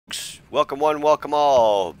Welcome one, welcome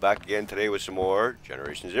all. Back again today with some more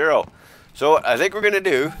Generation Zero. So what I think we're going to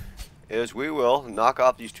do is we will knock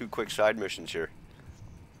off these two quick side missions here.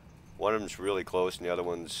 One of them's really close and the other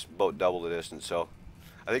one's about double the distance. So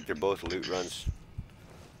I think they're both loot runs.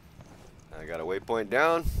 I got a waypoint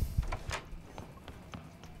down.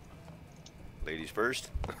 Ladies first.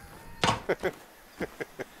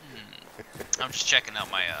 I'm just checking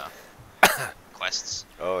out my quests.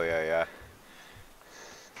 Oh yeah, yeah.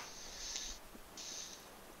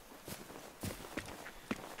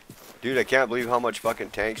 Dude, I can't believe how much fucking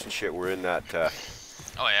tanks and shit were in that.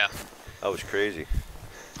 Oh yeah. That was crazy.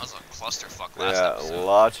 That was a clusterfuck last Yeah, episode.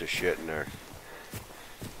 lots of shit in there.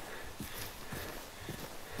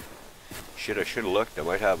 Shit, I should have looked. I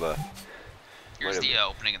might have a. Here's the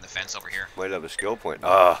opening in the fence over here. Might have a skill point.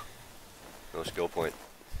 Ah, no skill point.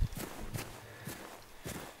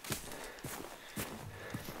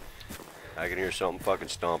 I can hear something fucking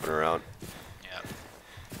stomping around. Yeah.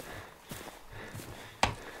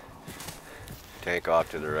 Tank off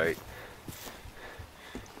to the right.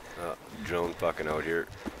 Drone fucking out here.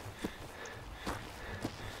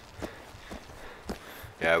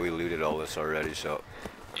 Yeah, we looted all this already, so.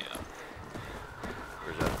 Yeah.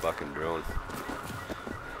 Where's that fucking drone?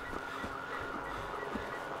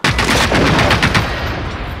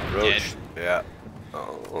 Roach. Yeah.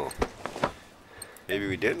 Oh. Maybe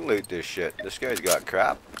we didn't loot this shit. This guy's got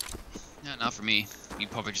crap. Yeah, not for me. You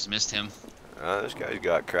probably just missed him. This guy's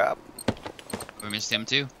got crap. We missed him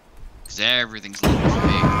too. Because everything's looted for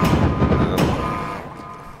me.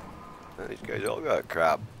 These guys all got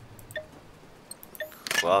crap.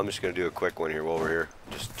 Well, I'm just going to do a quick one here while we're here.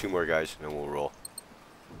 Just two more guys, and then we'll roll.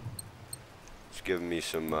 Just giving me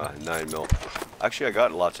some 9mm. Actually, I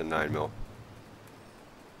got lots of 9mm. Well,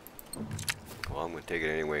 I'm going to take it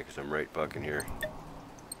anyway, because I'm right fucking here.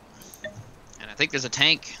 And I think there's a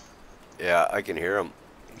tank. Yeah, I can hear him.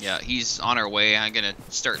 Yeah, he's on our way. I'm gonna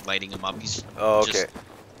start lighting him up. He's Oh, okay.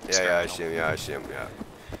 just Yeah, I see him. Yeah, I see him. Yeah.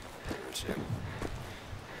 I see him.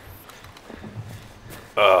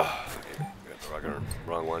 Got the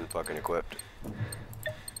wrong one fucking equipped.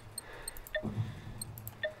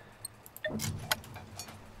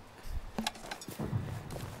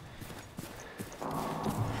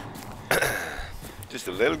 Just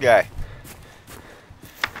a little guy.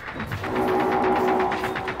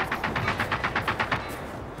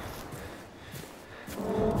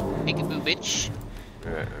 peekaboo, bitch.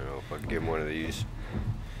 Alright, I don't know if I can give him one of these.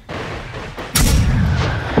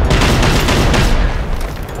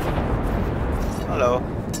 Hello.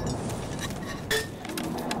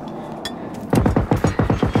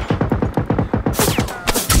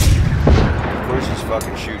 Of course he's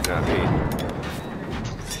fucking shooting at me.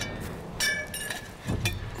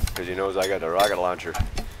 Because he knows I got the rocket launcher.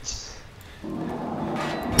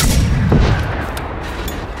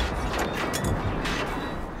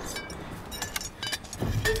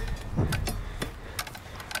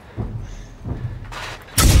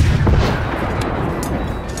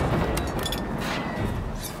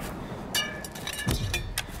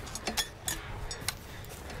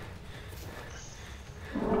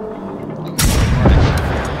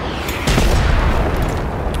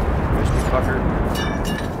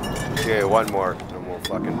 Okay, one more, then we'll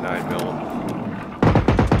fucking 9mm him.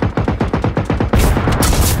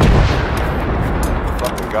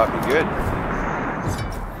 Fucking got me good.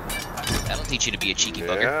 That'll teach you to be a cheeky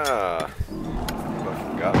bugger. Yeah.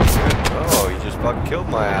 Fucking got me good. Oh, he just fucking killed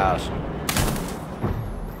my ass.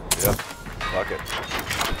 Yep. Fuck it.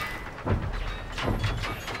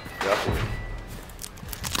 Definitely.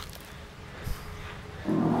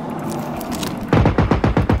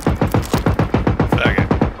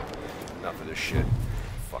 Shit.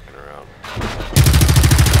 Fucking around.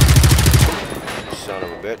 Son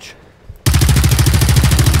of a bitch.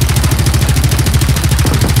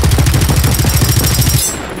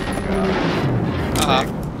 I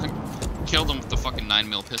killed him with the fucking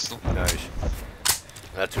 9mm pistol. Nice.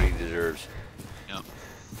 That's what he deserves. Yep.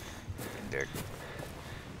 Dick.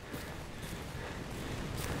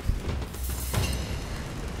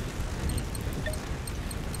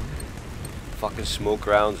 Fucking smoke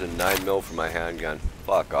rounds and 9mm for my handgun.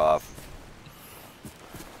 Fuck off.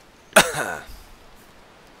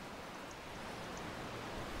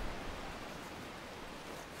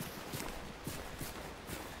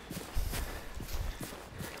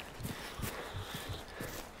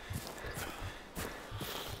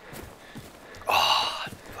 Oh,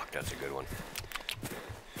 fuck, that's a good one.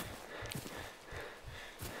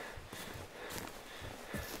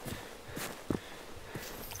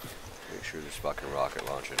 Make sure this fucking rocket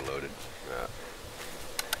launcher loaded. Yeah.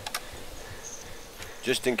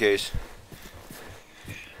 Just in case.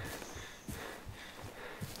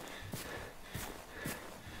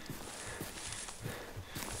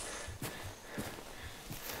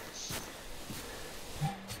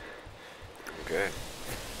 Okay.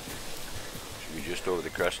 Should be just over the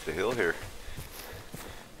crest of the hill here.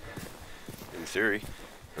 In theory.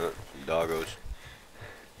 Some doggos.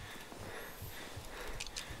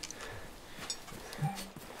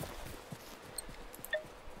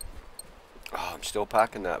 Oh, I'm still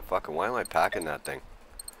packing that fucking. Why am I packing that thing?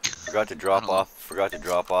 Forgot to drop off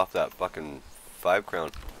that fucking 5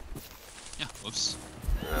 crown. Yeah, whoops.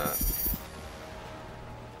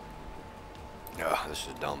 Oh, this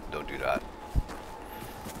is dumb. Don't do that.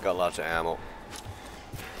 Got lots of ammo.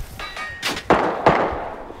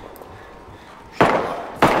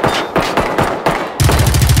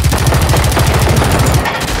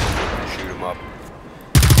 Shoot him up.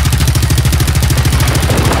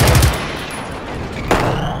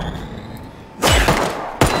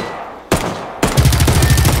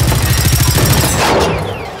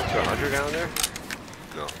 Is there a hunter down there?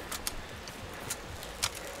 No.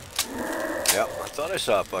 Yep, I thought I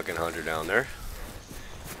saw a fucking hunter down there.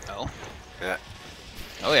 Oh. Yeah.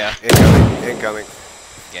 Oh yeah. Incoming. Incoming.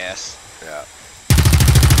 Gas. Yeah.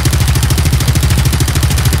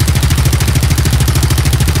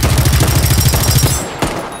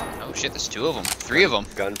 Oh shit, there's 2 of them. 3 of them.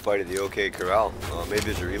 Gunfight at the OK Corral. Maybe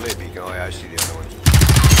there's a relay beacon. Oh yeah, I see the other ones.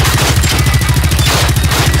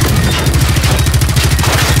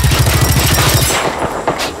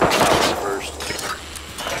 First.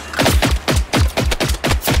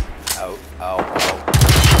 Out, out, out.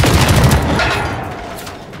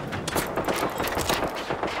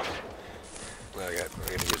 I gotta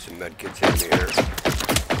get some med kits in the air.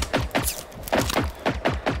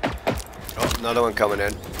 Oh, another one coming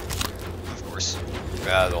in. Of course.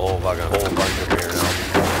 Yeah, the whole bunch of here now.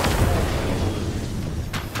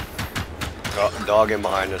 Oh, dog in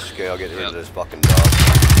behind us. Okay, I'll get rid of this fucking dog.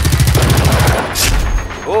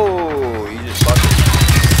 Oh, he just fucking.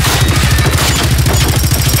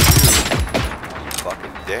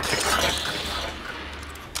 Fucking dick.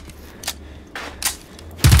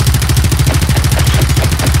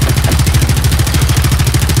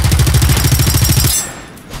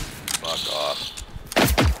 Fuck off.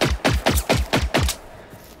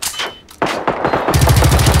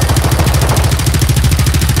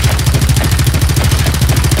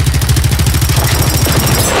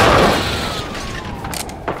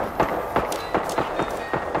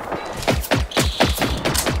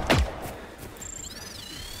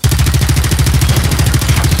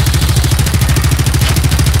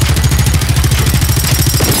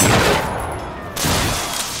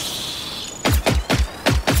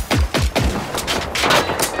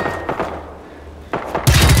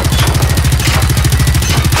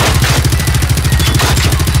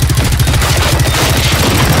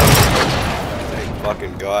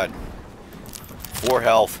 Fucking God. 4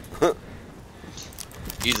 health.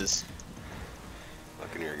 Jesus.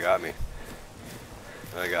 Fucking here got me.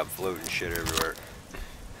 I got floating shit everywhere.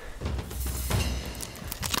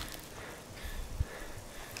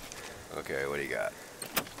 Okay, what do you got?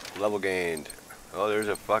 Level gained. Oh, there's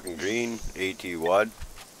a fucking green AT WAD.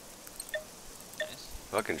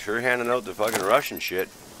 Fucking sure handing out the fucking Russian shit.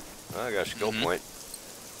 Oh, I got a skill point.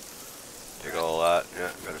 Take all that.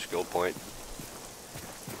 Yeah, got a skill point.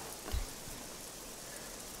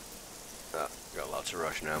 Got lots of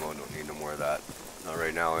Russian ammo, don't need no more of that. Not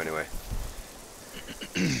right now, anyway.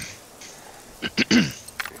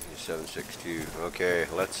 762. Okay,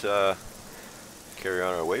 let's carry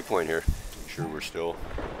on our waypoint here. Make sure we're still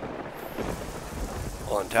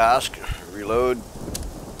on task. Reload.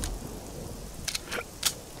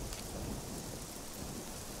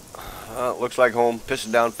 Looks like home.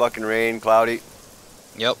 Pissing down fucking rain, cloudy.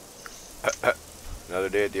 Yep. Another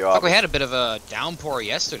day at the office. Fuck, we had a bit of a downpour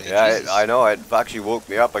yesterday. Yeah, Jesus. I know. It actually woke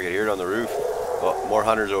me up. I could hear it on the roof. Oh, more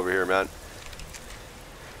hunters over here, man.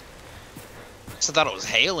 I thought it was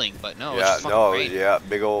hailing, but no. Yeah, It was rain. yeah,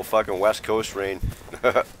 big old fucking West Coast rain.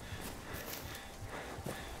 Where the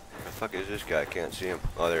fuck is this guy? I can't see him.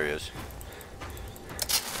 Oh, there he is.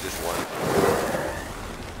 Just one.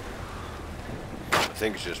 I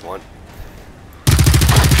think it's just one.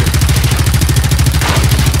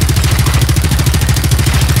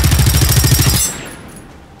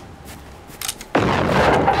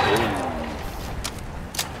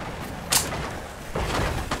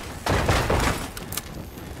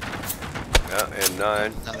 Yeah, and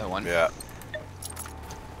 9. Another one. Yeah.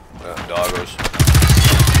 Doggos.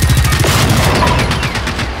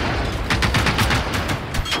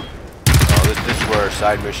 Oh, this is where our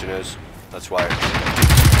side mission is. That's why.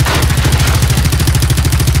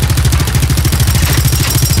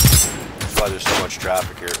 much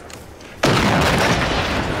traffic here.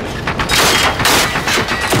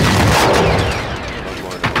 One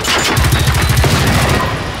more.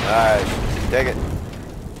 Nice. Take it.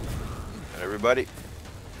 Everybody.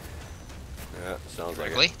 Yeah, sounds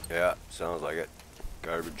like it. Yeah, sounds like it.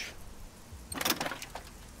 Garbage.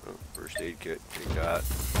 Oh, first aid kit. Take that.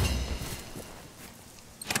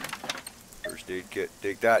 First aid kit.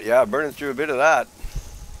 Take that. Yeah, burning through a bit of that.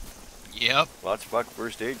 Yep. Lots of fucking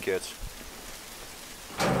first aid kits.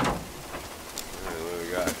 Alright, what do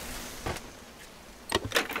we got?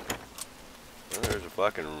 Well, there's a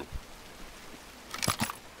fucking...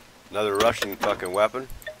 another Russian fucking weapon.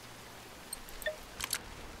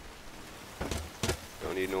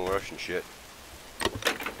 Don't need no Russian shit.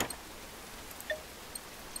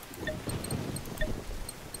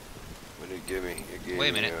 What did it give me? It gave Wait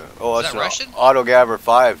a minute. me, oh, Is that's that Russian? Auto Gabber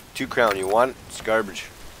 5. 2 crown. You want? It's garbage.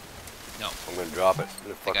 No. I'm gonna drop it.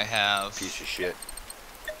 I think I have. Piece of shit.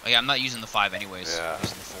 Oh yeah, I'm not using the 5 anyways. Yeah. I'm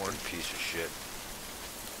using the 4. Piece of shit.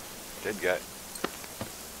 Did get.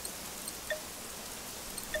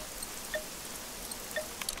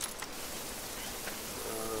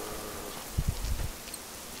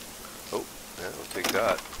 Oh, yeah, I'll take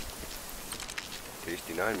that.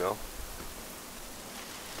 Tasty 9 mil.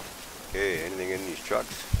 Okay, anything in these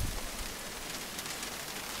trucks?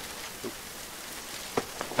 Oop.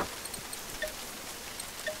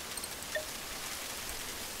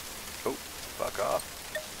 Oh, fuck off.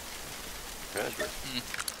 Transfer.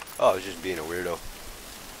 Oh, I was just being a weirdo.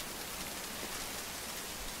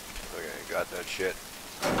 Okay, got that shit.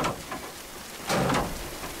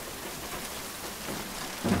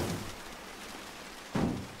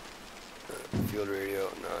 Field radio.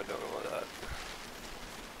 No, I don't want that.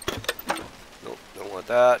 Nope, don't want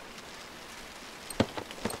that.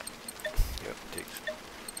 Yep,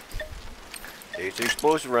 takes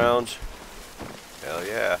explosive rounds. Hell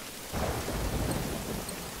yeah.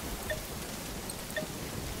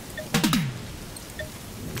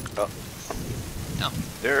 Oh. No.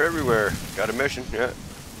 They're everywhere. Got a mission, yeah.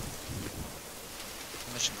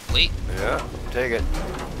 Mission complete. Yeah, take it.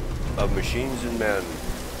 Of machines and men.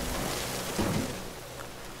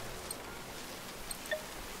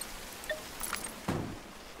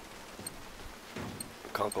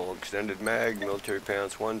 Kunkel extended mag, military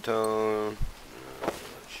pants 1 tone.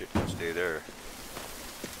 Shit can stay there.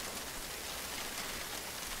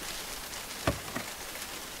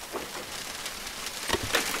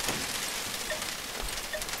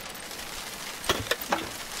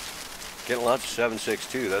 Getting lots of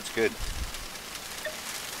 7.62, that's good.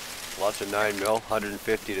 Lots of 9 mil,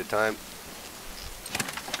 150 at a time.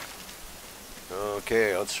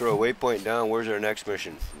 Okay, let's throw a waypoint down. Where's our next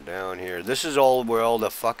mission? Down here. This is all where all the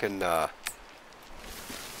fucking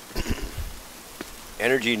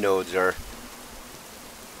energy nodes are.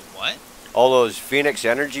 What? All those Phoenix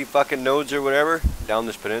energy fucking nodes or whatever down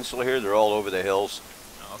this peninsula here, they're all over the hills.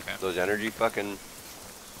 Oh, okay. Those energy fucking...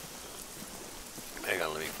 Hang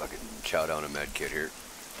on, let me fucking chow down a med kit here.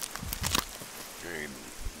 Are you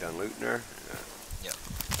done looting there? Yeah. Yep.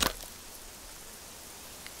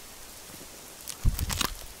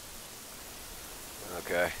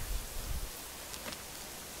 Okay.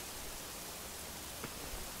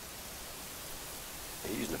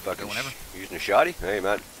 You using the fucking using a shoddy? Hey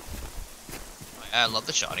man. I love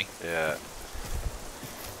the shoddy. Yeah.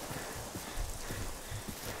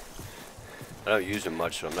 I don't use them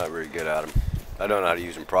much, so I'm not very good at them. I don't know how to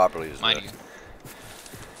use them properly. Mind you.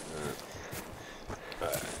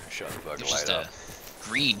 Shut the fucking There's light just up. a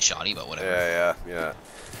green shoddy, but whatever. Yeah.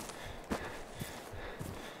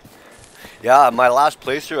 Yeah, my last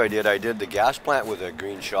playthrough I did the gas plant with a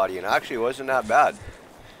green shoddy, and actually it wasn't that bad.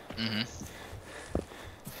 Mm-hmm.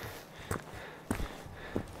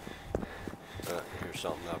 Here's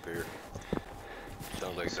something up here.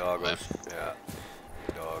 Sounds like doggos. Yeah,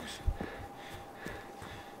 dogs.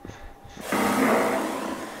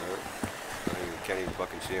 Can't even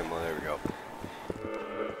fucking see them. Well, there we go.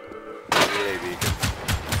 Relay beacon.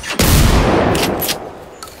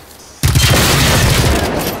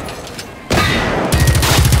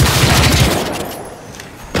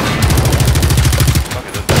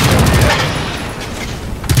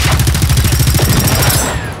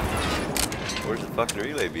 Where's the fucking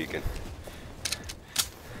relay beacon?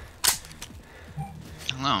 I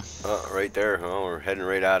don't know. Right there. Oh, we're heading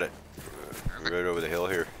right at it. Right over the hill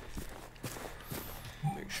here.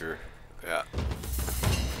 Make sure. Yeah.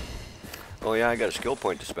 Oh yeah, I got a skill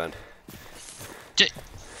point to spend.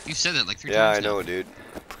 You said that like 3 Yeah, times. I know, dude.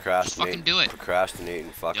 Procrastinate. Just fucking do it.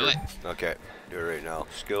 Procrastinating, fucker. Do it. Okay, do it right now.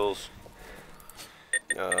 Skills.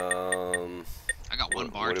 I got 1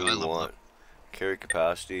 bar What do till I we level want? up. Carry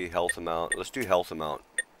capacity, health amount. Let's do health amount.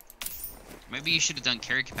 Maybe you should have done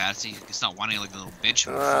carry capacity. It's not wanting like a little bitch.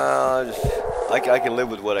 I can live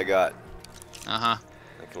with what I got. Uh-huh.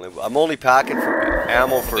 I can live. I'm only packing for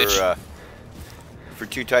ammo for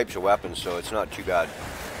 2 types of weapons, so it's not too bad.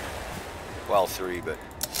 Well, 3, but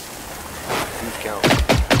who's counting?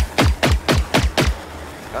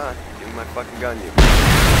 God, give me my fucking gun, you.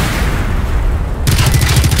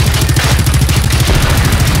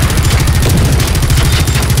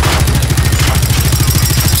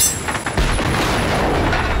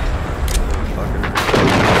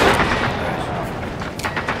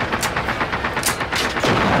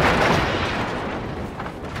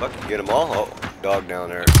 Fucking get them all. Oh, dog down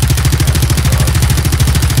there.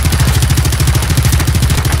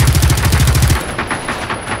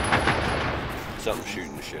 Something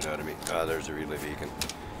shooting the shit out of me. Ah, there's a relay beacon.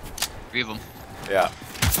 3 of them. Yeah.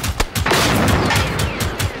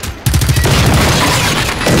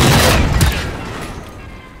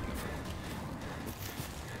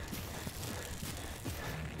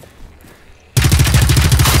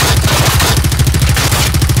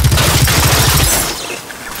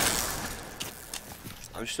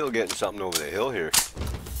 I'm still getting something over the hill here.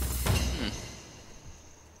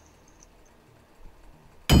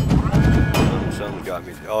 Something's got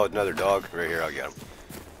me. Oh, another dog right here. I'll get him.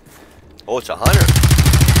 Oh, it's a hunter.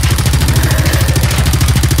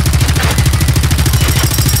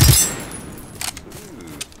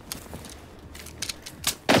 Ooh.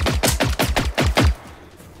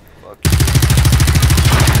 Fuck you.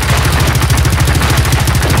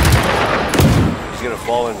 He's gonna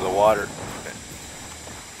fall into the water.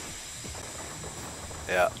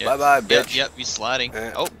 Yeah. Yep. Bye bye, bitch. Yep, he's sliding.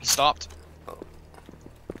 Yeah. Oh, he stopped.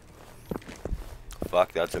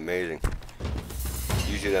 Fuck, that's amazing.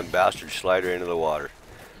 Usually them bastards slide right into the water.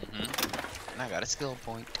 I got a skill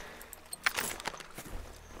point.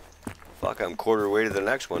 Fuck, I'm quarter way to the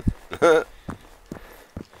next one.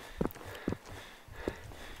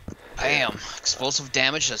 Bam! Explosive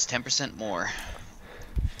damage does 10% more.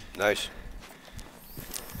 Nice.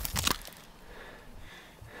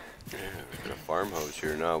 Yeah, we've got a farmhouse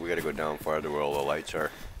here now. We gotta go down farther where all the lights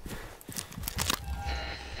are.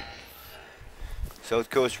 South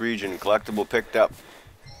Coast region, collectible picked up.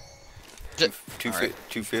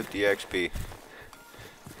 250 XP.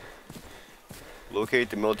 Locate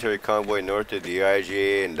the military convoy north of the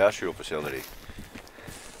IGA industrial facility.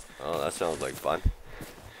 Oh, that sounds like fun.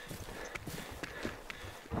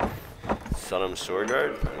 Sunham Sword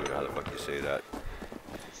Guard? I don't know how the fuck you say that.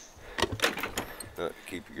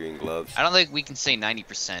 Keep your green gloves. I don't think we can say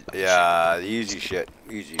 90%. Yeah, the easy shit.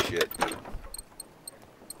 Easy shit.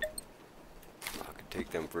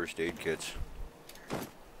 Take them first aid kits.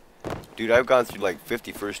 Dude, I've gone through like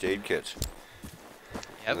 50 first aid kits.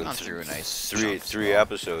 Yeah, I've gone through a nice three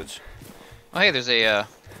episodes. Oh, hey, there's a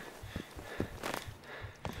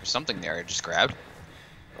something there I just grabbed.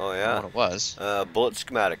 Oh I yeah. don't know what it was. Bullet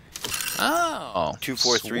schematic. Oh.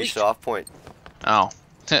 243 soft point. Oh,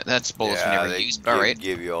 that's bullets we never used. All right.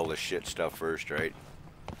 Give you all the shit stuff first, right?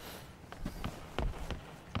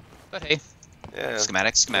 But hey. Yeah.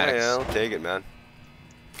 Schematics. Yeah, I'll take it, man.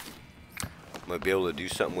 Might be able to do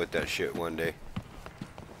something with that shit one day.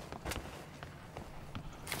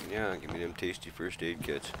 Yeah, give me them tasty first aid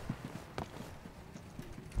kits.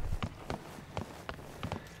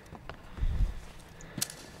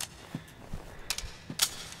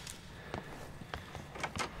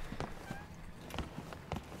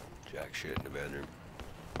 Jack shit in the bedroom.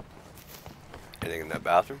 Anything in that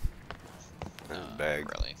bathroom? Bag.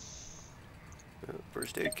 Really?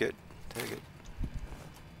 First aid kit. Take it.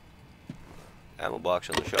 Ammo box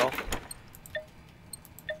on the shelf.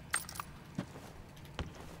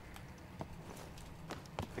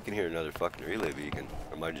 I can hear another fucking relay beacon.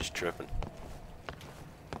 Or am I just tripping?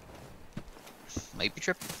 Might be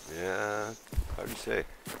tripping. Yeah, hard to say.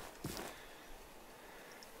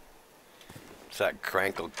 It's that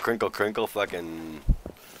crinkle fucking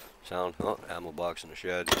sound. Oh, ammo box in the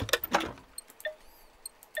shed.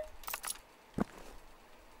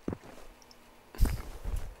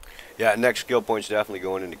 Yeah, next skill point's definitely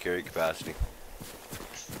going into carry capacity.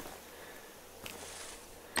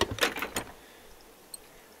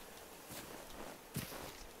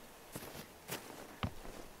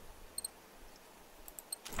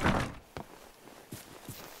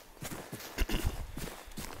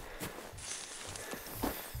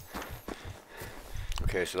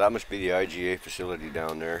 Okay, so that must be the IGA facility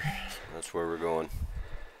down there. That's where we're going.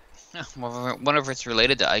 Wonder if it's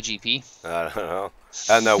related to IGP. I don't know.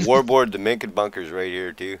 And the Warboard, the Minkin bunker's right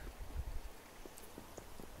here too.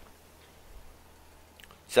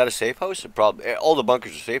 Is that a safe house? Probably. All the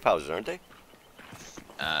bunkers are safe houses, aren't they?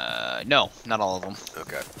 No, not all of them.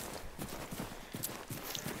 Okay.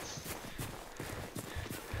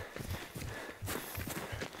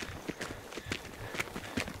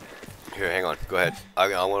 Here, hang on. Go ahead. I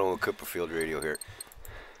want to equip a field radio here.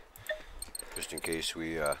 Just in case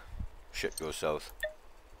we, shit goes south.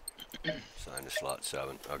 Sign to slot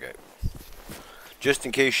 7. Okay. Just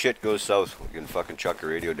in case shit goes south, we can fucking chuck a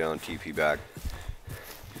radio down, TP back.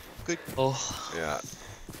 Good. Oh. Yeah.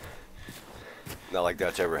 Not like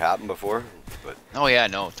that's ever happened before, but... Oh yeah,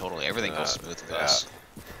 no, totally. Everything goes smooth with us.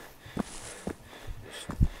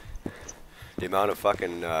 The amount of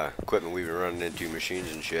fucking equipment we've been running into,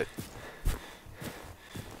 machines and shit.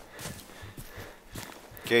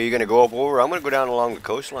 Okay, you gonna go up over? I'm gonna go down along the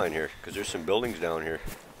coastline here, because there's some buildings down here.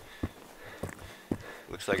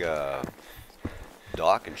 Looks like a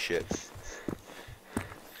dock and shit.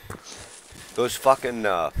 Those fucking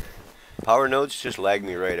power nodes just lag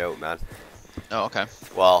me right out, man. Oh, okay.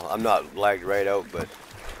 Well, I'm not lagged right out, but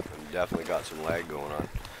I've definitely got some lag going on.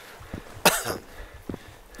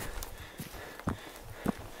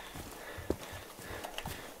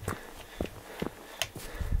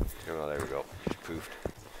 Oh, there we go. Just poofed.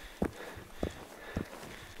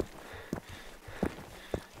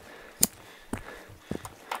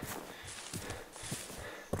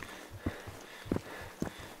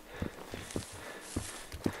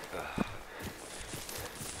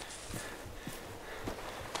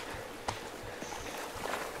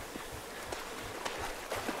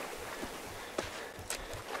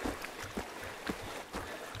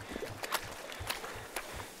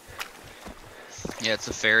 Yeah, it's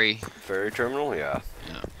a ferry. Ferry terminal? Yeah.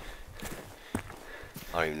 Yeah.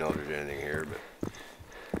 I don't even know if there's anything here, but...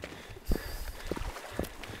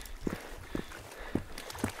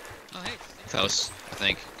 Oh, hey. House, I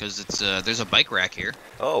think, because it's there's a bike rack here.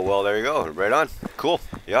 Oh, well, there you go. Right on. Cool.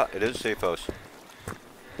 Yeah, it is a safe house.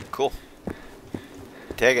 Cool.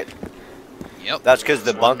 Take it. Yep. That's because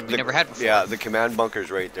the bunk... We never had before. Yeah, the command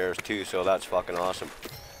bunker's right there, too, so that's fucking awesome.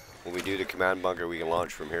 When we do the command bunker, we can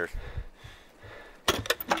launch from here.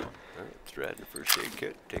 Thread and first aid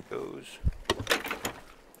kit, take those.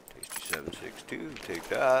 Tasty 762, take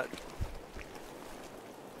that.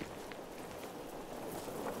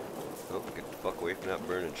 Oh, get the fuck away from that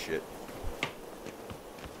burning shit.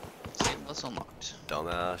 Safe house unlocked.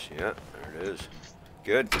 Dumbass, yeah, there it is.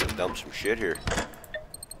 Good, dump some shit here.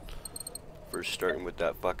 First starting with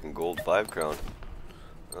that fucking gold 5 crown.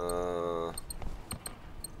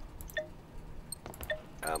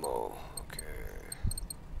 Ammo.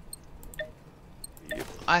 Yep.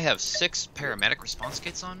 I have 6 paramedic response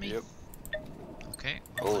kits on me. Yep. Okay.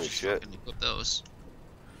 Holy shit. Equip those.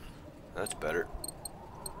 That's better.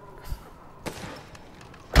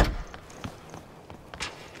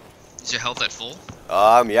 Is your health at full?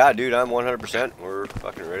 Yeah, dude, I'm 100%. We're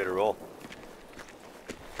fucking ready to roll.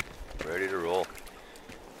 Ready to roll.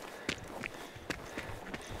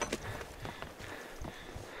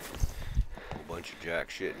 Whole bunch of jack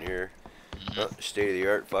shit in here.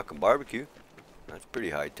 State-of-the-art fucking barbecue. That's pretty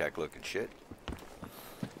high-tech looking shit.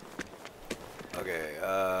 Okay,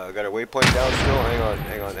 got our waypoint down still?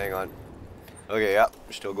 Hang on. Okay, yeah,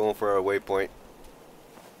 we're still going for our waypoint.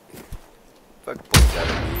 Fuck, point that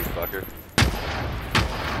at me, you fucker.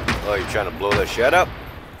 Oh, you're trying to blow that shit up?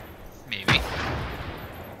 Maybe.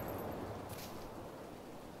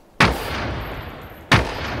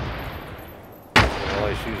 All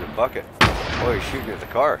I see is a bucket. Oh, he's shooting at the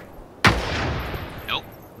car. Nope.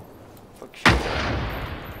 Fuck shooting at.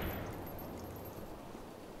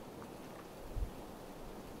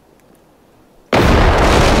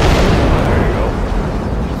 There you go.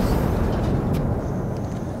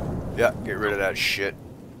 Yeah, get rid of that shit.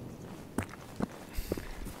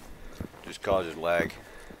 Just causes lag.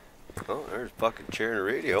 Oh, there's a fucking chair and a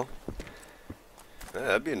radio. Yeah,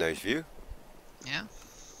 that'd be a nice view. Yeah.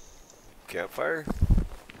 Campfire.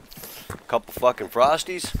 Couple fucking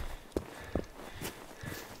Frosties.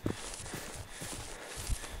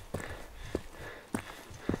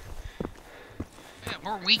 Yeah,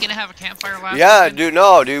 weren't we gonna have a campfire last Yeah, weekend? dude,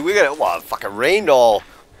 no, dude, we got, well, it fucking rained all.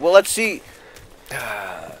 Well, let's see.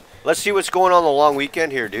 Let's see what's going on the long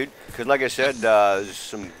weekend here, dude. Because like I said, there's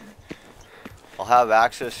some, I'll have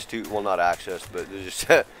access to, well, not access, but there's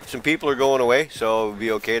just some people are going away, so it'll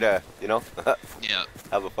be okay to, you know, Yeah.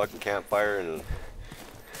 have a fucking campfire. And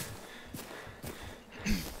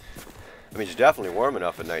I mean, it's definitely warm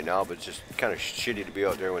enough at night now, but it's just kind of shitty to be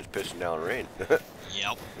out there when it's pissing down rain.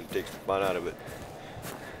 Yep. It takes the fun out of it.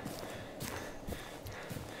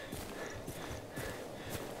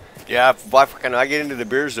 Yeah, if I get into the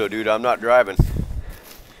beers though, dude, I'm not driving.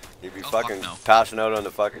 You'd be Oh, fucking fuck no. passing out on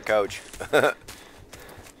the fucking couch.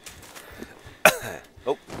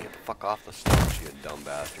 Oh, get the fuck off the stage, you dumb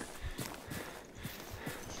bastard.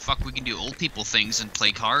 Fuck, we can do old people things and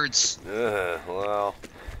play cards. Well,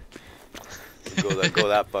 go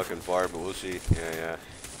that fucking far, but we'll see. Yeah.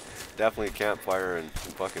 Definitely campfire and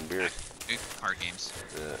some fucking beer. Good card games.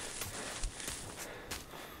 Yeah.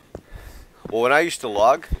 Well, when I used to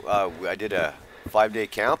log, I did a 5-day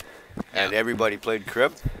camp, and Yeah. everybody played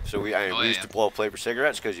crib. So we used yeah. to play for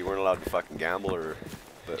cigarettes because you weren't allowed to fucking gamble or.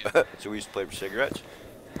 But, Yeah. so we used to play for cigarettes.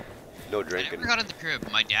 No I drinking. never got into crib.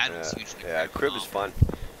 My dad was huge into Yeah, crib. crib is fun.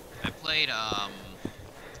 I played I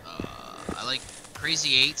like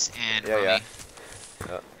Crazy Eights and Yeah, Rummy.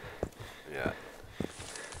 Yeah.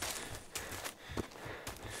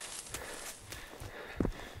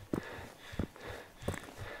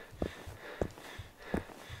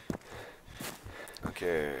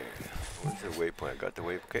 Okay, what's the waypoint? I got the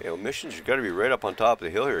waypoint. Okay, missions, you got to be right up on top of the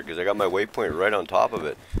hill here because I got my waypoint right on top of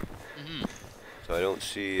it. Mhm. So I don't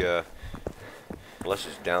see, unless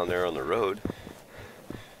it's down there on the road.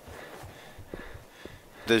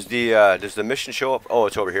 Does the mission show up? Oh,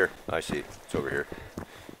 it's over here. I see. It's over here.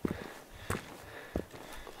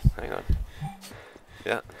 Hang on.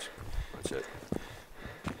 Yeah, that's it.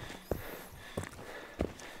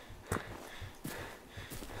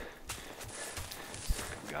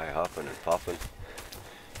 Guy hopping and popping.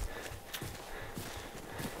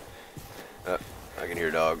 I can hear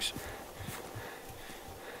dogs.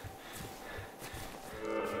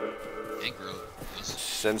 And Gross.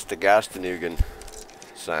 Since the Gastanugan,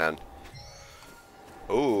 San.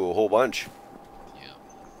 Oh, a whole bunch. Yeah.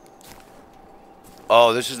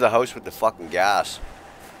 Oh, this is the house with the fucking gas.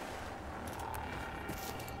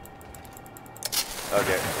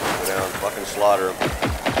 Okay, go down, fucking slaughter him.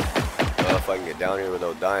 If I can get down here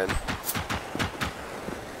without dying.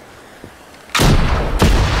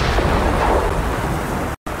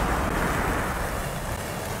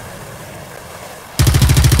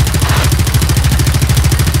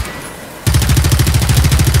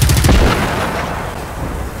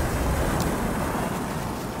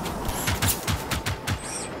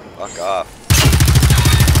 Fuck off.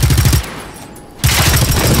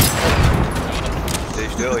 Stay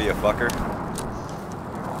still, you fucker.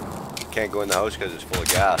 Can't go in the house because it's full of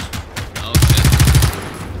gas. Oh shit.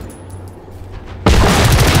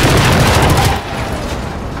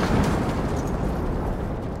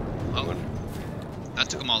 Oh. That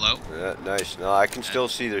took them all out. Yeah, nice. No, I can still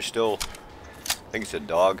see there's still, I think it's a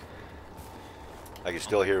dog. I can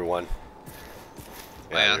still hear one.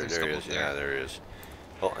 Oh, yeah, there, there's there a he couple is. there. Yeah, there he is.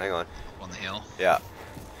 Oh, hang on. Up on the hill. Yeah.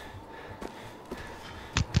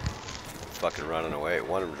 Fucking running away.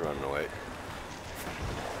 One of them's running away.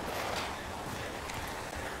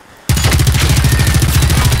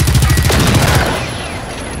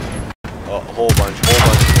 Oh, a whole bunch.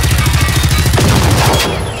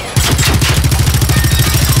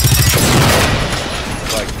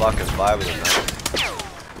 Like fucking 5 of them now.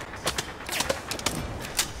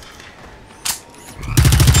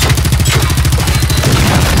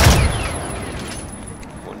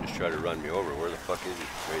 One just tried to run me over. Where the fuck is he?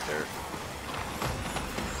 Right there.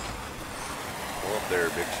 Go up there,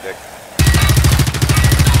 big stick.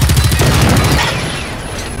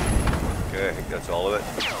 Okay, I think that's all of it.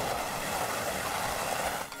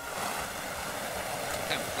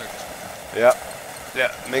 Yeah. Yeah,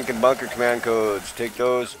 Mink and Bunker command codes. Take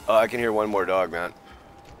those. I can hear one more dog, man.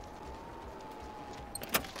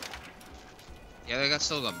 Yeah, they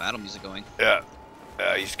still got battle music going. Yeah.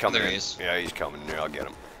 He's coming. There in. he is. Yeah, he's coming here. I'll get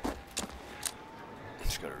him.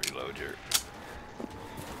 Just gotta reload here.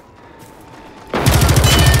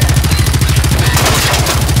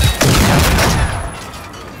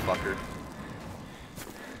 Fucker.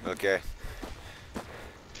 Okay.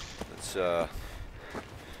 Let's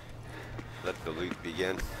let the loot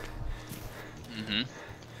begin. Mm-hmm.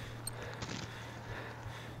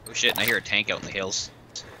 Oh shit, and I hear a tank out in the hills.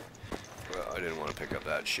 Well, I didn't want to pick up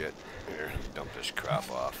that shit. Here, dump this crap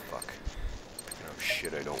off. Fuck. Picking up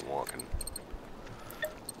shit I don't want and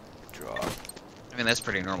drop. I mean, that's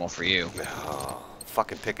pretty normal for you. Oh,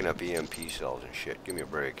 fucking picking up EMP cells and shit. Give me a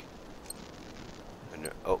break.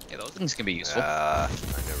 Oh. Yeah, those things can be useful. I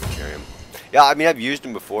never carry them. Yeah, I mean, I've used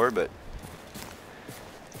them before, but...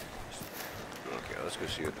 Okay, let's go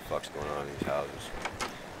see what the fuck's going on in these houses.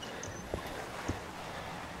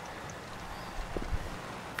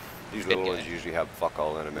 These little ones usually have fuck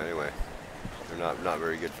all in them anyway. They're not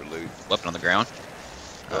very good for loot. Weapon on the ground.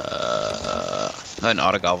 An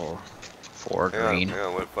auto gobble. 4 green. Yeah,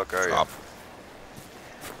 what the fuck are Drop. you?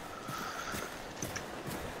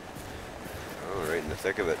 Oh, right in the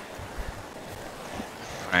thick of it.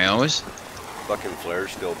 I always. Fucking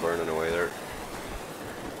flare's still burning away there.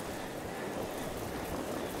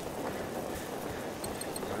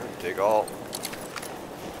 Alright, take all.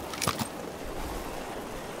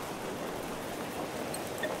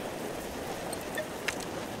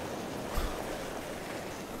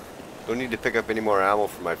 Don't need to pick up any more ammo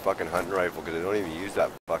for my fucking hunting rifle because I don't even use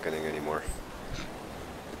that fucking thing anymore.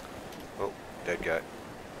 Oh, dead guy.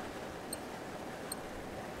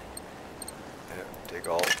 Yeah, take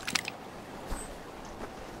all.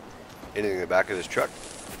 Anything in the back of this truck?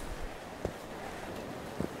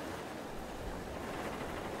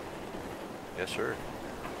 Yes, sir.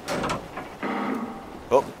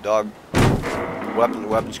 Oh, dog.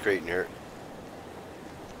 Weapons crate in here.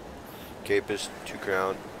 Capus, 2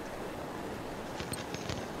 crown.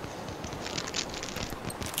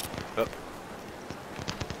 Oh.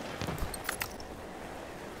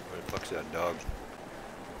 Where the fuck's that dog?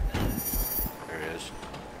 There he is.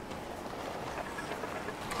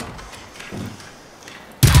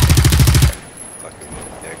 Fucking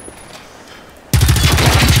dick.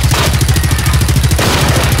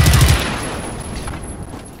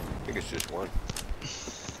 I think it's just one.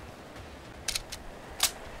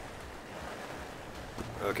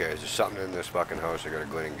 Okay, is there something in this fucking house I gotta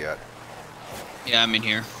go in and get? Yeah, I'm in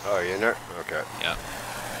here. Oh, you in there? Okay. Yeah.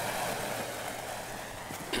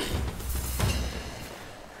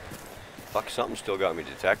 Fuck, something still got me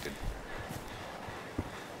detected.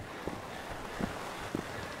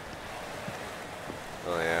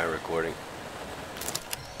 Oh yeah, recording.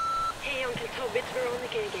 Hey, Uncle Tob, it's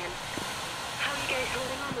Veronica again. How are you guys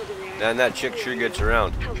holding on over there? Man, that chick sure gets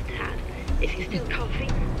around. How's Tad? Is he still coughing?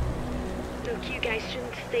 Look, you guys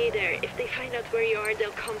shouldn't stay there. If they find out where you are, they'll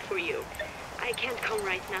come for you. I can't come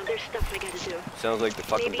right now. There's stuff I gotta do. Sounds like the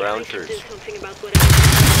fucking Maybe brown I can shirts. do something about what I'm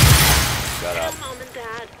Shut Tell up. Mom and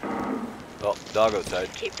Dad. Oh, dog outside.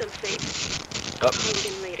 Keep them safe. Up. See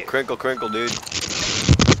you again later. Crinkle, crinkle, dude.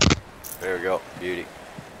 There we go. Beauty.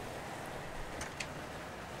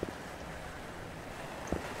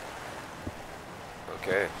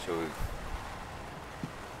 Okay, so we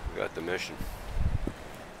got the mission.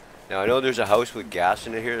 Now I know there's a house with gas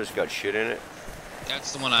in it here that's got shit in it.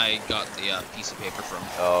 That's the one I got the piece of paper from.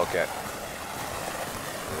 Oh, okay.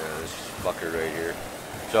 Yeah, this fucker right here.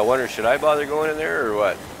 So I wonder, should I bother going in there or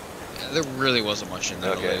what? Yeah, there really wasn't much in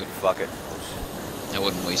there. Okay, Really. fuck it. I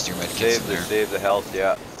wouldn't waste your medikits in there. Save the health,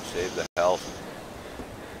 yeah. Save the health.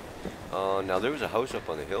 Oh, now there was a house up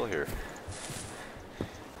on the hill here.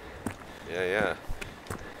 Yeah, yeah.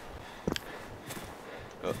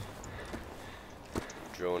 Oh.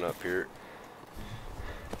 Drone up here.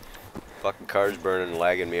 Fucking car's burning,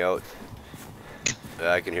 lagging me out.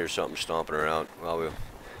 Yeah, I can hear something stomping around. Well, we'll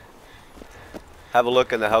have a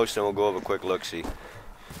look in the house and we'll go have a quick look-see.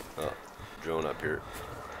 Oh, drone up here.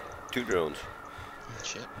 2 drones.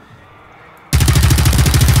 Shit.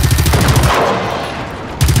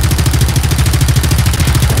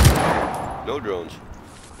 No drones.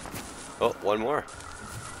 Oh, one more.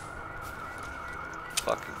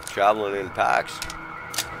 Fucking traveling in packs.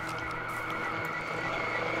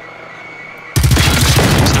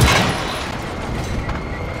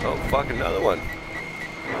 Oh, fuck, another one.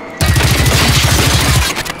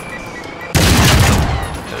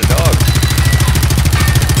 Another dog.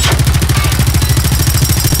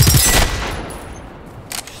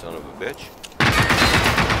 Son of a bitch.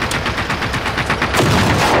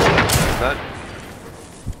 That.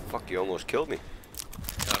 Fuck, you almost killed me.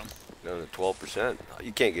 Got him. Down to 12%.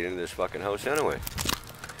 You can't get into this fucking house anyway.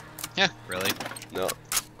 Yeah, really. No.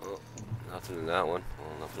 Oh, nothing in that one.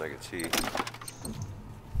 Well, nothing I can see.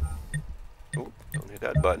 Oh, don't hit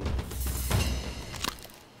that button.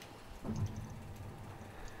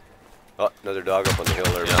 Oh, another dog up on the hill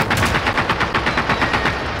there. Yeah.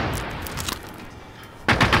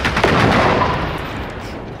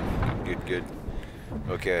 Good, good.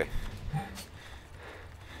 Okay.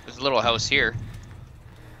 There's a little house here.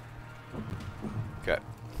 Okay.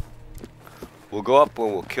 We'll go up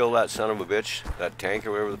and we'll kill that son of a bitch. That tank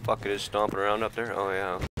or whatever the fuck it is stomping around up there. Oh,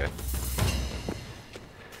 yeah, okay.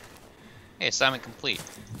 Hey, assignment complete.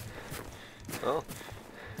 Oh,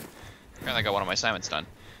 Apparently I got one of my assignments done.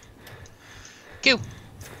 Q!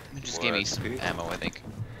 It just gave me More some XP. ammo, I think.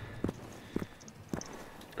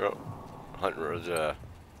 oh. Hunting was a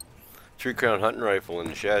 3-crown hunting rifle in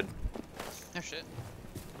the shed. No shit.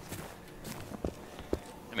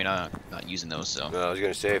 I mean, I'm not using those, so. I was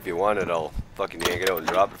gonna say if you want it, I'll fucking yank it out and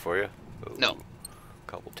drop it for you. Ooh, No.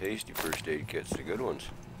 Couple tasty first aid kits, the good ones.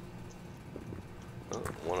 Oh,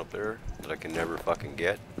 one up there that I can never fucking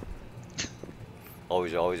get.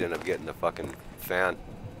 Always end up getting the fucking fan.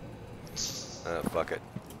 Fuck it.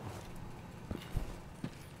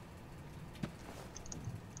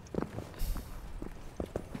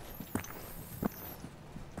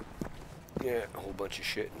 Yeah, a whole bunch of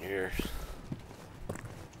shit in here.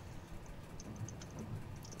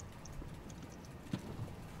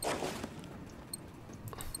 Yeah,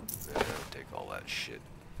 take all that shit.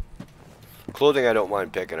 Clothing I don't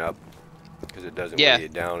mind picking up because it doesn't weigh you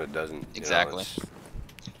down. It doesn't exactly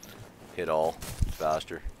hit all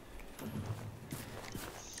faster.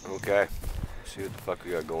 Okay, see what the fuck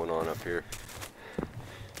we got going on up here.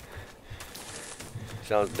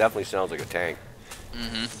 Definitely sounds like a tank.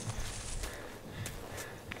 Mm-hmm.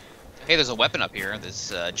 Hey, there's a weapon up here.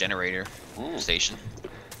 This generator station.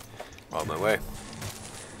 On my way.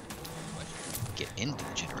 Get into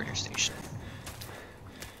the generator station.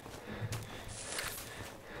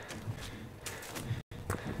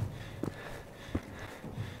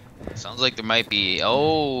 Sounds like there might be.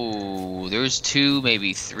 Oh, there's 2,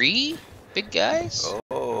 maybe 3 big guys.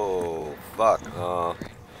 Oh, fuck.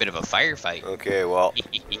 Bit of a firefight. Okay, well.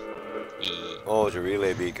 Oh, there's a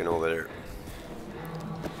relay beacon over there.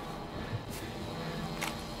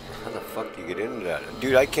 How the fuck do you get into that?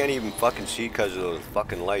 Dude, I can't even fucking see because of those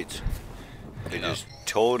fucking lights. They just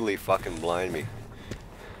totally fucking blind me.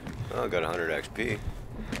 Oh, I got 100 XP.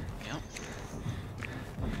 Yep.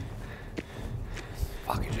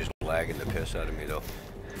 Fuck, it's just lagging the piss out of me though.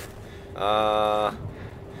 Did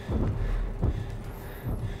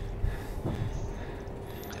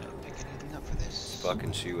I pick anything up for this?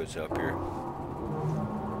 Fucking see what's up here.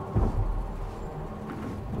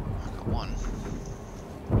 I got 1.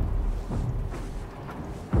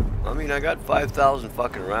 I mean, I got 5,000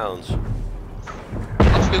 fucking rounds.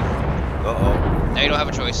 Let's go. Uh-oh. Now you don't have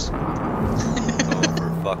a choice. Oh,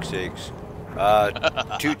 for fuck's sakes.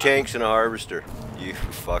 2 tanks and a harvester. You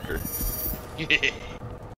fucker.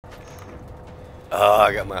 Oh,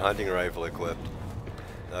 I got my hunting rifle equipped.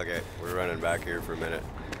 Okay, we're running back here for a minute.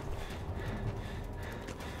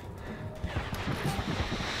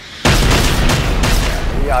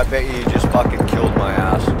 Yeah, I bet you just fucking killed my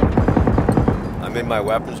ass. I'm in my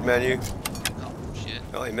weapons menu. Oh, shit.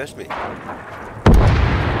 Oh, he missed me.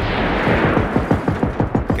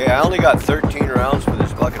 Okay, I only got 13 rounds for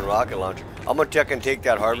this fucking rocket launcher. I'm gonna check and take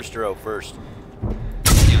that harvester out first.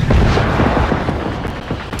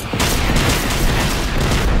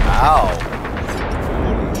 Ow.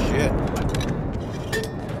 Holy shit.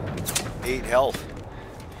 8 health.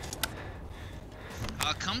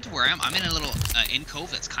 Come to where I'm in a little in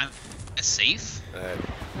cove that's kind of safe. That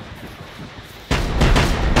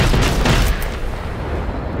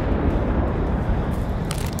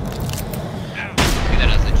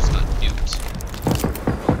as I just got nuked.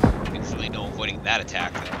 Thankfully, no avoiding that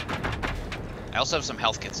attack though. I also have some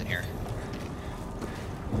health kits in here.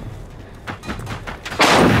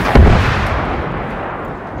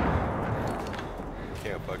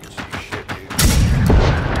 Can't fucking see shit, dude.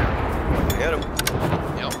 Hit him.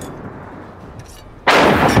 Yep.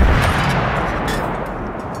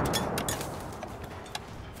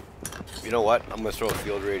 You know what? I'm gonna throw a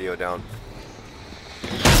field radio down.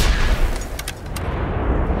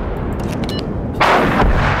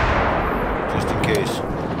 Just in case.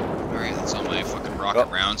 Alright, that's all my fucking rocket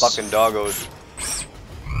rounds. Fucking doggos.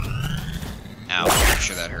 Ow, I'm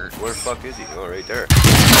sure that hurt. Where the fuck is he? Oh, right there.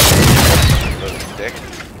 Little stick.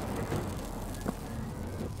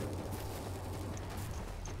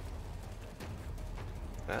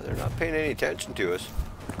 They're not paying any attention to us.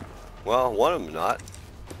 Well, one of them's not.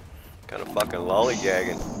 Kind of fucking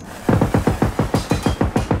lollygagging.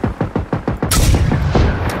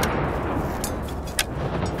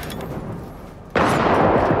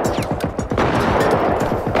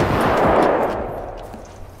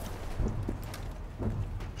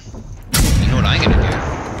 You know what I'm gonna do?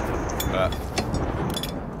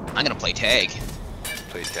 I'm gonna play tag.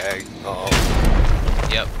 Play tag. Uh-oh.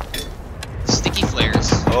 Yep. Sticky flares.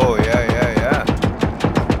 Oh, yeah.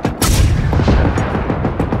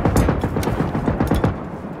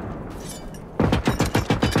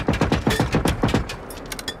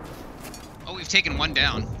 Oh, we've taken 1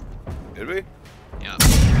 down. Did we? Yeah.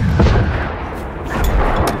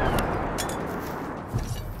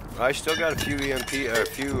 I still got a few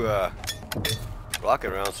rocket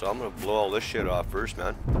rounds, so I'm gonna blow all this shit off first,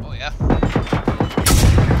 man. Oh, yeah.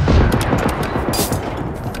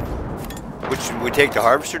 Which, we take the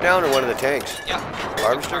harvester down or one of the tanks? Yeah.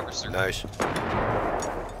 Harvester? Nice.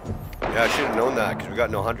 Yeah, I should have known that, because we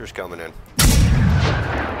got no hunters coming in.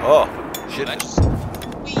 Oh, shit.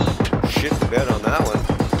 Shit the bed on that one.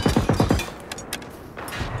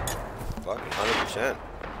 Fucking 100%.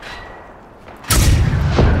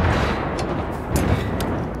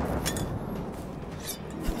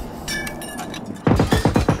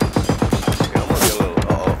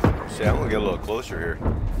 See, I'm gonna get a little closer here.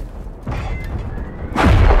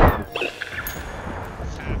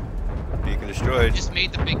 Beacon destroyed. Just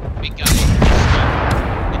made the big guy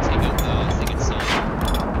and take out the thing itself.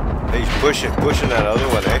 Hey, he's pushing that other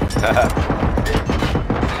one, eh?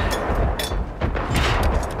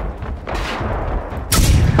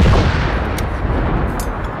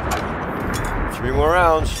 3 more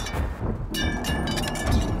rounds.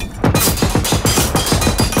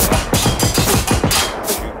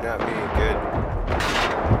 Shooting at me, good.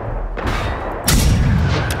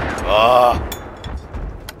 Ah.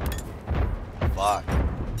 Fuck.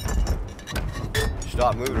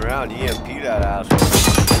 Stop moving around, EMP that asshole.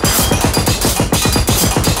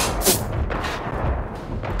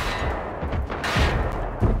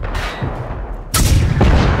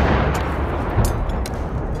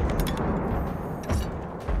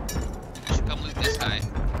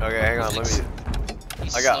 Okay, hang on, let me...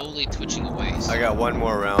 He's slowly twitching away. So. I got one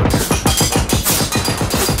more round here.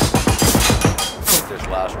 Get this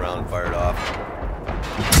last round fired off.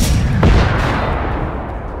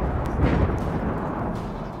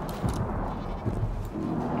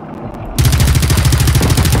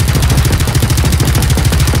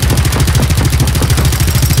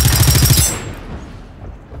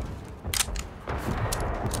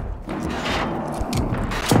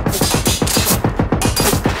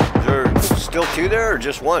 Still 2 there or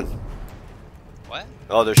just 1? What?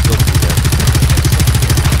 Oh, there's still 2 there.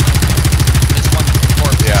 There's one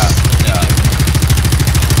before. Yeah.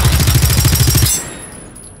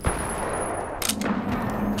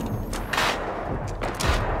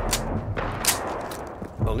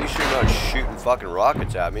 At least you're not shooting fucking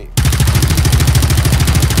rockets at me.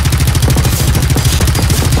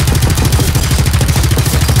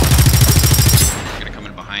 I'm gonna come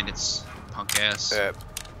in behind its punk ass.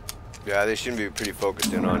 Yeah, they shouldn't be pretty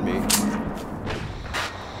focused in on me.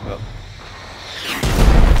 Well,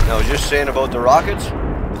 I was just saying about the rockets.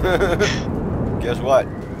 Guess what?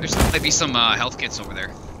 There's might be some health kits over there.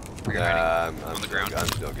 I'm on the ground. I'm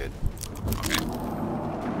still good. Okay.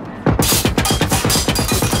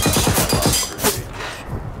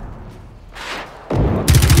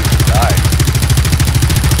 Die.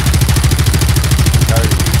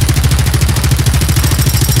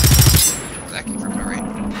 That came from alright.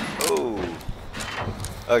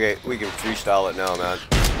 Okay, we can freestyle it now, man.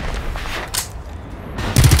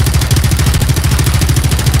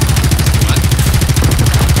 What?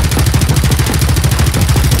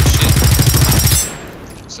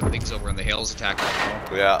 Shit. Some things over in the hills attacking.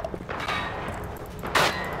 Yeah.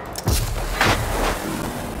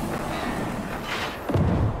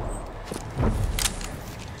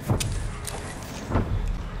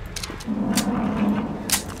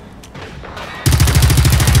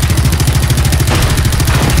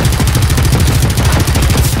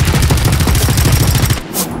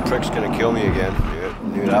 Prick's gonna kill me again. Yeah,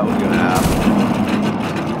 knew that was gonna happen.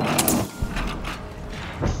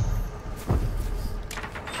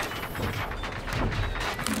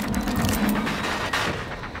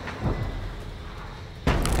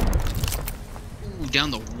 Ooh,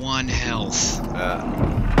 down to 1 health.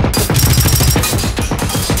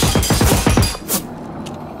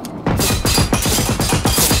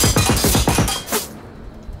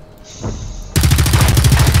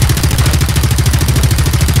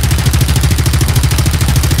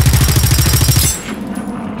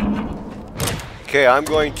 Okay, I'm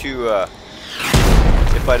going to,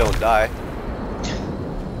 if I don't die,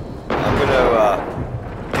 I'm gonna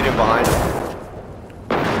get in behind him.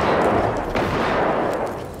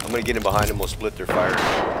 I'm gonna get in behind him, we'll split their fire.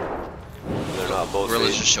 They're not both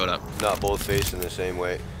Guerrillas just showed up. Not both facing the same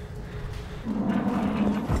way.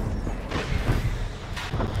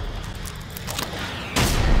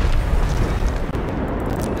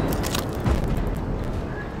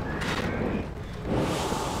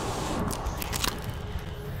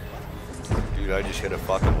 I just hit a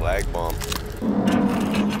fucking lag bomb.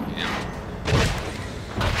 Yeah.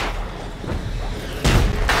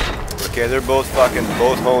 Okay, they're both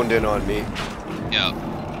honed in on me. Yeah.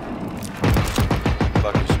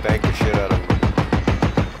 Fucking spank the shit out of them.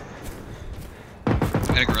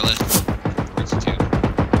 Got a gorilla. There's 2.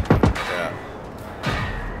 Yeah.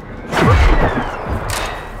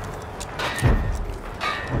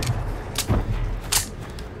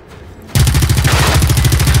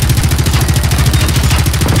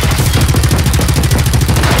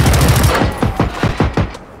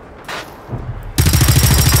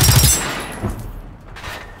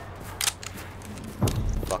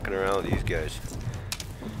 Fucking around with these guys.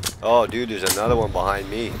 Oh, dude, there's another one behind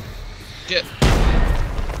me. Shit.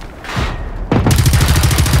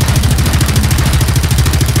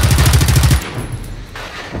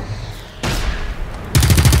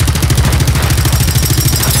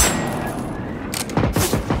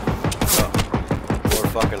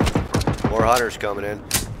 More hunters coming in.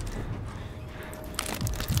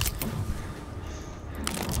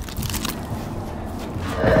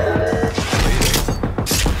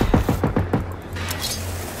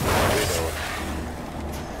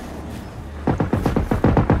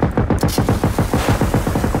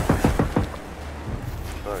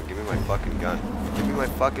 Oh, give me my fucking gun. Give me my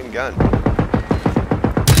fucking gun.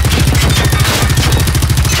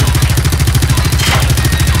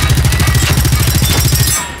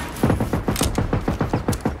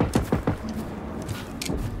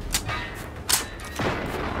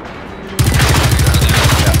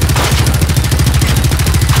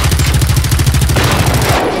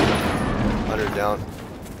 Down.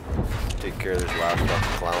 Take care of this last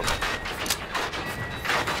fucking clown.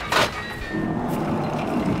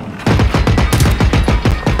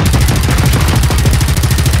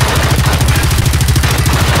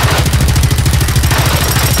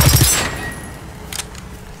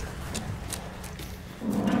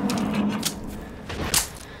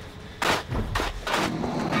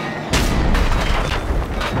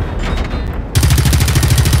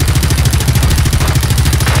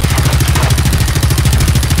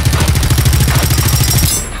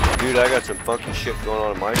 Dude, I got some funky shit going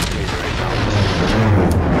on my screen right now.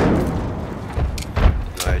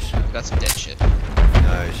 Nice. Got some dead shit.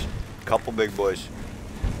 Nice. Couple big boys.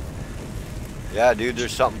 Yeah, dude,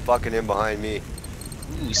 there's something fucking in behind me.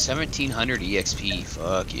 Ooh, 1700 EXP.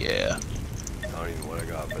 Fuck yeah. I don't even know what I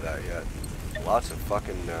got for that yet. Lots of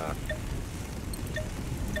fucking, yeah,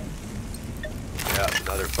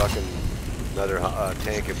 another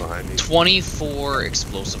tank in behind me. 24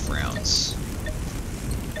 explosive rounds.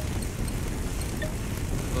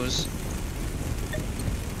 Those.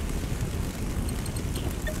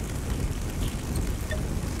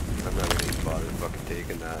 I'm not gonna even bother fucking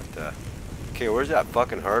taking that. Okay, where's that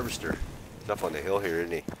fucking harvester? He's up on the hill here,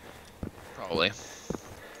 isn't he? Probably.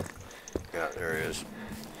 Yeah, there he is.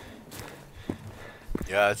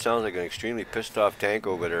 Yeah, it sounds like an extremely pissed off tank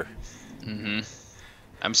over there. Mm-hmm.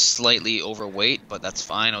 I'm slightly overweight, but that's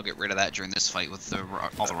fine. I'll get rid of that during this fight with the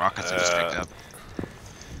all the rockets I just picked up.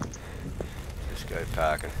 This guy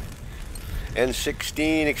packing.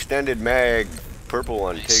 N16 extended mag, purple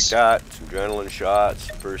one. Nice. Take that. Some adrenaline shots,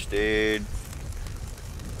 first aid.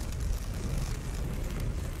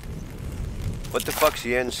 What the fuck's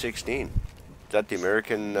the N16? Is that the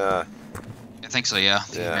American? I think so, yeah.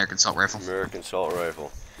 The American assault rifle. American assault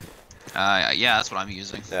rifle. Yeah, that's what I'm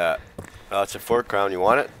using. Yeah. It's a 4 crown. You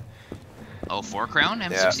want it? Oh, 4 crown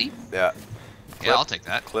M60? Yeah. Yeah, I'll take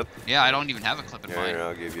that. Clip. Yeah, I don't even have a clip in mine. Here,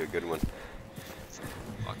 I'll give you a good one.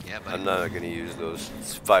 Fuck yeah, buddy. I'm not gonna use those.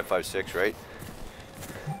 It's 5.56, right?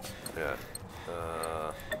 Yeah.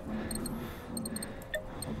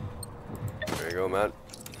 There you go, man.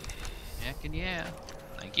 Heckin' yeah.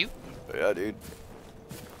 Thank you. Yeah, dude.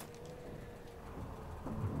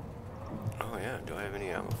 Oh yeah. Do I have any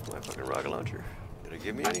ammo for my fucking rocket launcher? Did it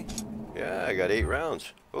give me any? Yeah, I got 8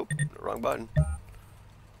 rounds. Oh, wrong button.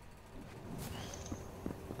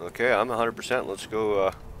 Okay, I'm 100%. Let's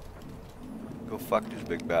go. Go fuck this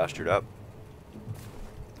big bastard up.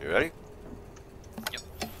 You ready? Yep.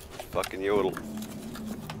 Fucking yodel.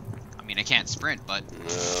 I mean, I can't sprint, but...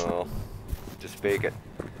 No. Just fake it.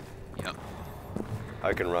 Yep.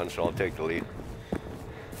 I can run, so I'll take the lead.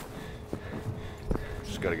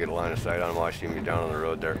 Just gotta get a line of sight on him. I see him get down on the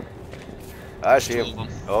road there. I see him.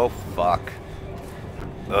 Oh, fuck.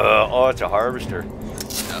 Oh, it's a harvester.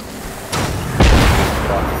 Yep.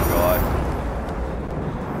 Fucking God.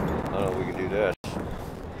 I don't know if we can do this.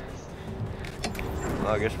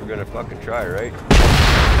 Well, I guess we're gonna fucking try, right?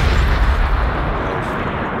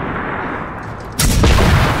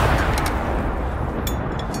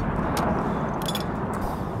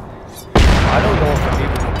 I don't know if I'm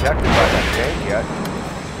even protected by that tank yet.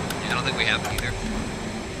 Yeah, I don't think we have it either.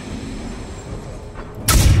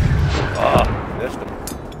 Oh, missed him.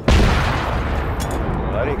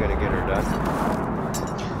 Well, that ain't gonna get her done.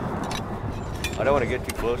 I don't want to get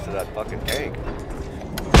too close to that fucking tank.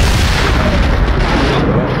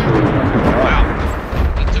 Wow.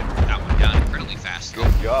 He took that one down incredibly fast.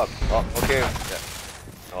 Good job. Oh, okay. Yeah.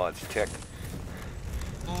 Oh, it's tick.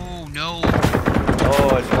 Oh, no.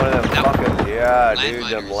 Oh, it's one of them That fucking, yeah, dude,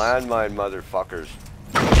 them landminers. landmine motherfuckers.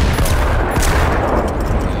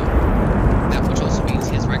 That which also means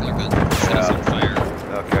he has regular guns. Set us on fire.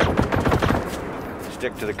 Okay.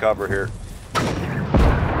 Stick to the cover here.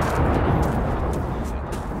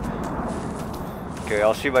 Okay,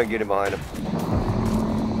 I'll see if I can get him behind him.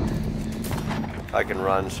 I can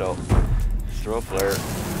run, so just throw a flare.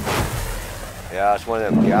 Yeah, it's one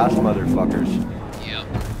of them gas motherfuckers. Yep.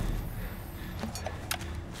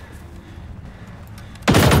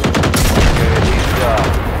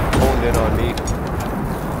 honed in on me.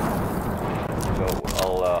 So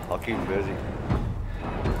I'll keep him busy.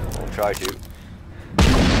 I'll try to.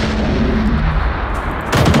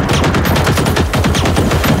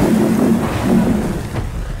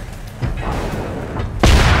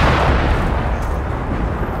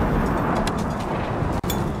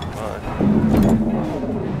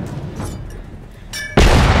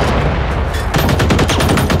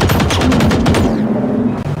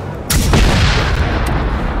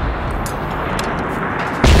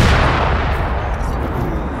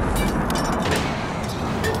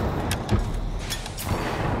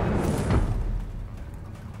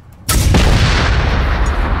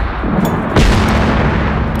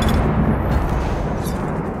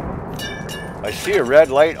 I see a red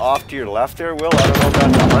light off to your left there, Will. I don't know if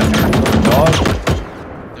that's a hunter or a dog.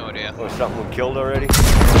 No idea. Or something we killed already.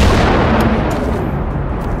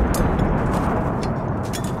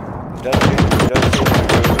 Doesn't seem to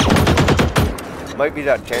be. Might be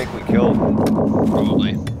that tank we killed.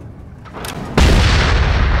 Probably.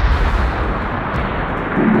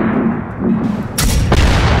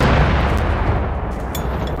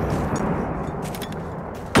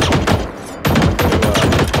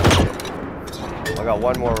 I got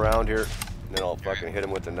one more round here, and then I'll fucking hit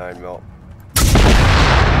him with the 9mm.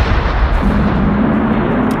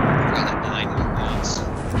 I got 9 rounds.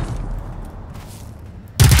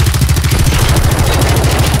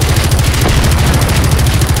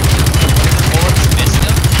 Bullets missed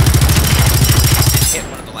him and hit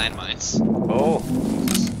one of the landmines. Oh.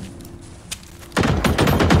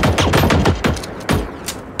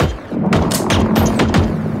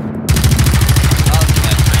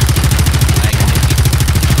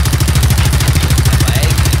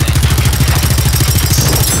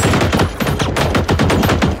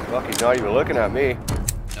 He's not even looking at me.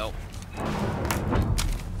 Nope.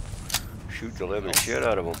 Shoot the living shit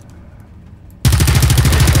out of him.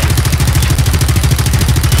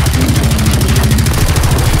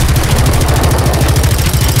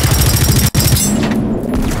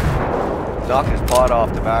 Knock his pot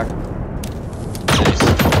off the back. Nice.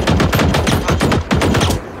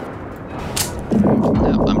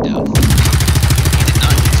 No, I'm down. He did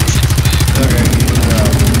not do shit to me. Okay, he's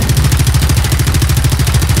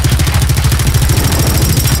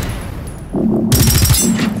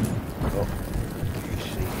oh, you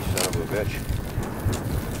see, son of a bitch.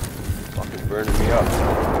 Fucking burning me up.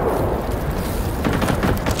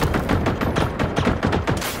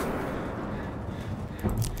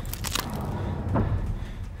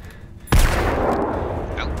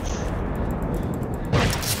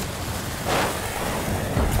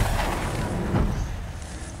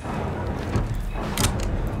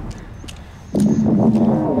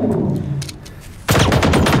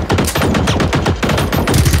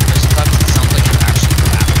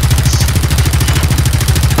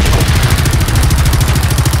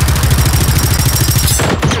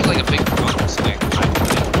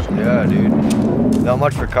 Yeah, dude. Not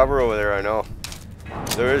much for cover over there, I know.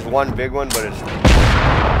 There is one big one, but it's...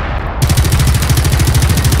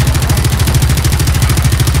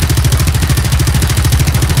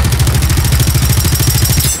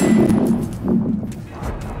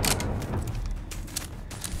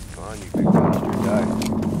 Come on, you big bastard, die.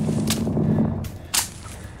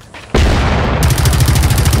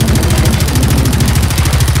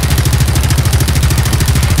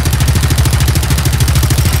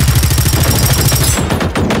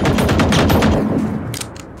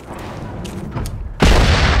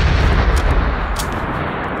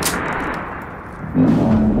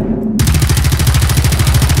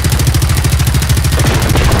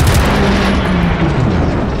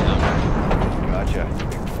 Gotcha,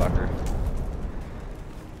 big fucker.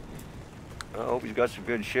 I hope he's got some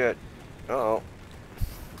good shit. Uh-oh.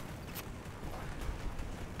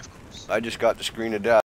 I just got the screen of death.